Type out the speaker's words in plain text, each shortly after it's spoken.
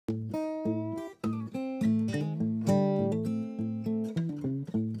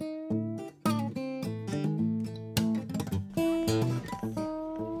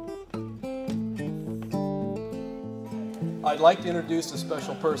I'd like to introduce a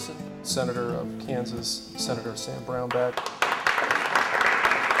special person, Senator of Kansas, Senator Sam Brownback.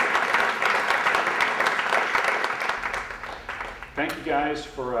 Thank you guys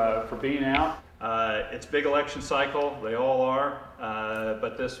for being out. It's a big election cycle, they all are,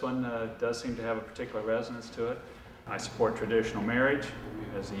 but this one does seem to have a particular resonance to it. I support traditional marriage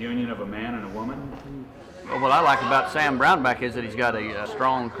as the union of a man and a woman. Well, what I like about Sam Brownback is that he's got a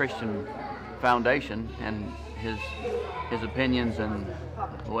strong Christian foundation, and his opinions and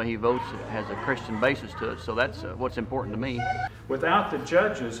the way he votes has a Christian basis to it, so that's what's important to me. Without the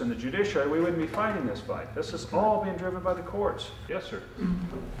judges and the judiciary, we wouldn't be fighting this fight. This is all being driven by the courts. Yes, sir.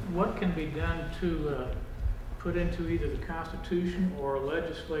 What can be done to put into either the Constitution or a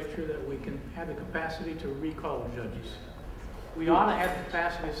legislature that we can have the capacity to recall judges? We ought to have the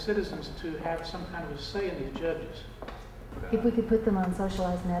capacity as citizens to have some kind of a say in these judges. If we could put them on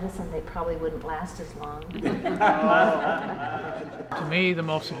socialized medicine, they probably wouldn't last as long. To me, the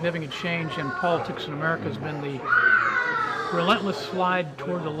most significant change in politics in America has been the relentless slide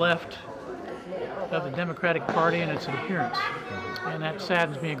toward the left of the Democratic Party and its adherents, and that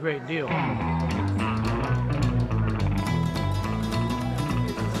saddens me a great deal.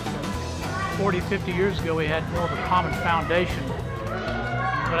 40, 50 years ago, we had more of a common foundation,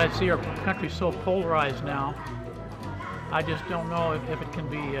 but I see our country so polarized now. I just don't know if it can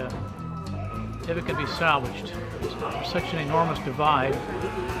be salvaged. There's such an enormous divide.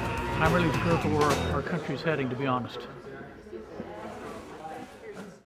 I'm really fearful where our country's heading, to be honest.